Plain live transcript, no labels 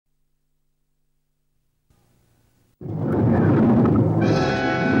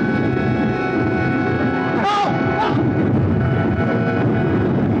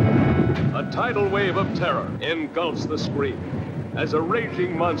tidal wave of terror engulfs the screen as a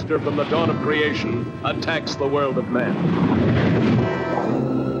raging monster from the dawn of creation attacks the world of man.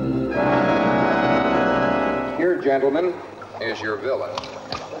 Here, gentlemen, is your villain.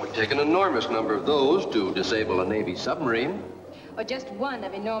 It would take an enormous number of those to disable a Navy submarine. Or just one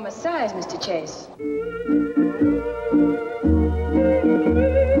of enormous size, Mr. Chase.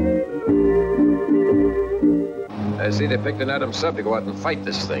 I see they picked an Adam sub to go out and fight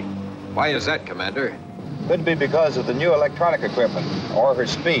this thing. Why is that, Commander? Could be because of the new electronic equipment, or her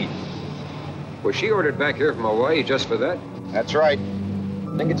speed. Was she ordered back here from Hawaii just for that? That's right.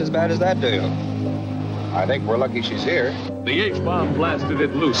 Think it's as bad as that, do you? I think we're lucky she's here. The H-bomb blasted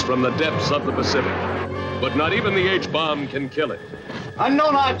it loose from the depths of the Pacific. But not even the H-bomb can kill it.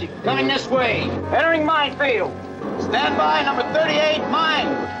 Unknown object coming this way. Entering minefield. Stand by, number 38, mine.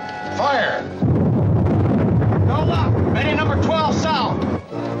 Fire! Go up. Ready, number 12, south.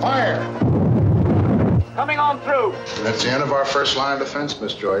 Fire! Coming on through. That's the end of our first line of defense,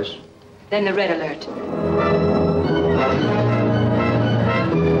 Miss Joyce. Then the red alert.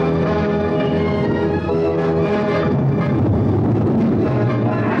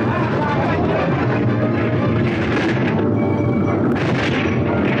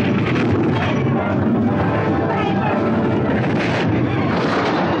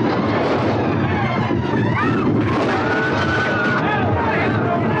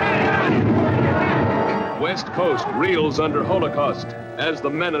 West Coast reels under Holocaust as the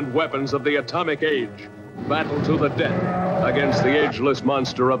men and weapons of the atomic age battle to the death against the ageless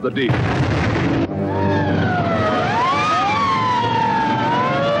monster of the deep.